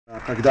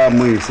Когда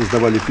мы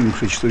создавали фильм «В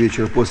 6 часов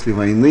вечера после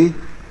войны»,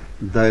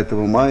 до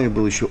этого мая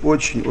было еще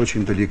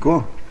очень-очень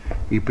далеко.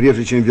 И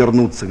прежде чем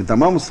вернуться к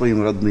домам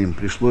своим родным,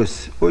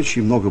 пришлось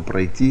очень много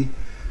пройти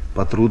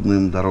по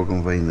трудным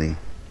дорогам войны.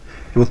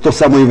 И вот в то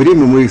самое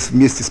время мы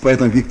вместе с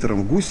поэтом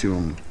Виктором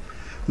Гусевым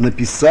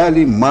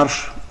написали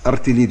 «Марш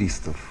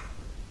артиллеристов».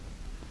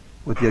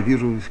 Вот я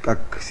вижу,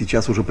 как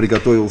сейчас уже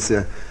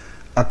приготовился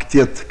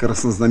Октет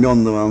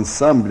краснознаменного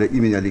ансамбля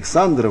имени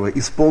Александрова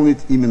исполнить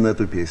именно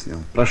эту песню.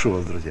 Прошу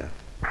вас, друзья.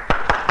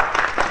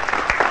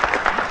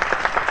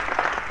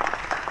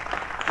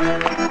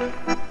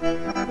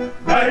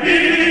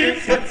 Горит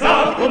в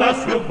сердцах у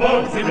нас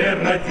любовь к земле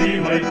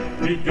родимой,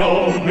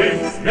 ведем мы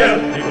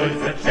смертный бой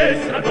за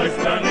честь родной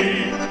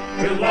страны.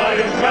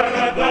 Пылают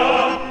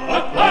города,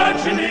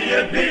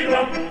 оплаченные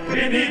дымом,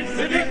 гремит в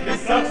сырых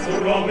лесах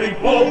суровый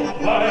бой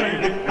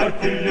войны.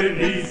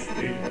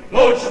 Артиллеристы,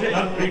 точный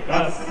нам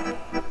приказ,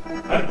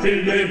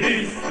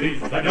 артиллеристы,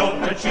 зовет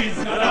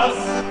отчизна нас.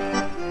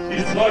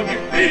 Из многих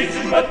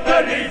тысяч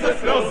батарей за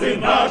слезы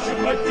наших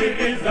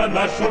матерей, за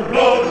нашу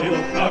родину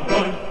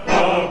огонь,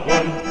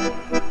 огонь.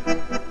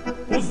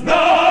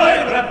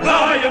 Узнай,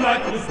 родная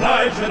мать,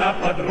 узнай, жена,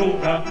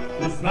 подруга,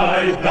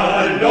 узнай,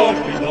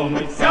 далекий дом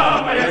и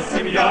вся моя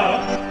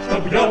семья, что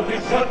бьет и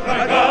жжет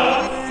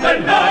врага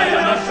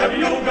стальная наша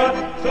вьюга,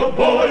 что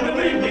боль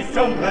мы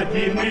несем в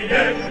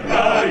родимые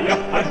края.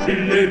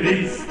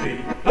 Артиллеристы,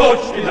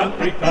 точный нам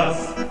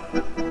приказ,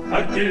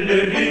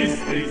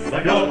 артиллеристы,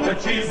 зовет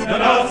отчизна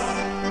нас.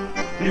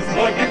 Из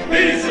многих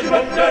тысяч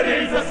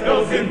батарей за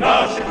слезы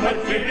наших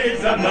матерей,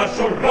 за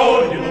нашу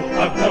родину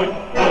огонь,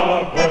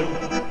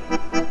 огонь.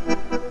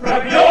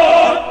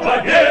 Пробьет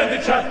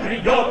победы час,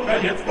 придет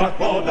конец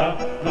похода,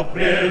 но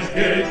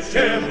прежде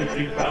чем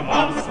уйти к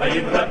домам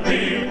своим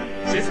родным,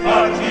 в честь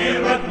партии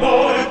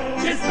родной,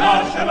 в честь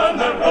нашего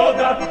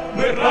народа,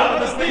 мы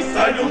радостный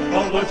салют в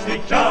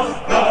полночный час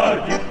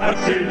дадим.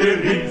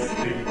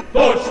 Артиллеристы,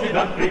 точный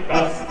нам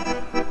приказ,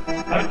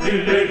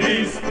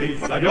 артиллеристы,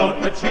 зовет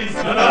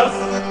отчизна нас.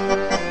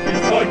 Из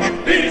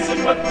многих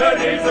тысяч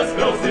батарей за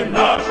слезы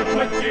наших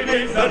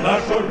матерей, за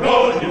нашу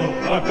родину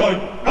огонь.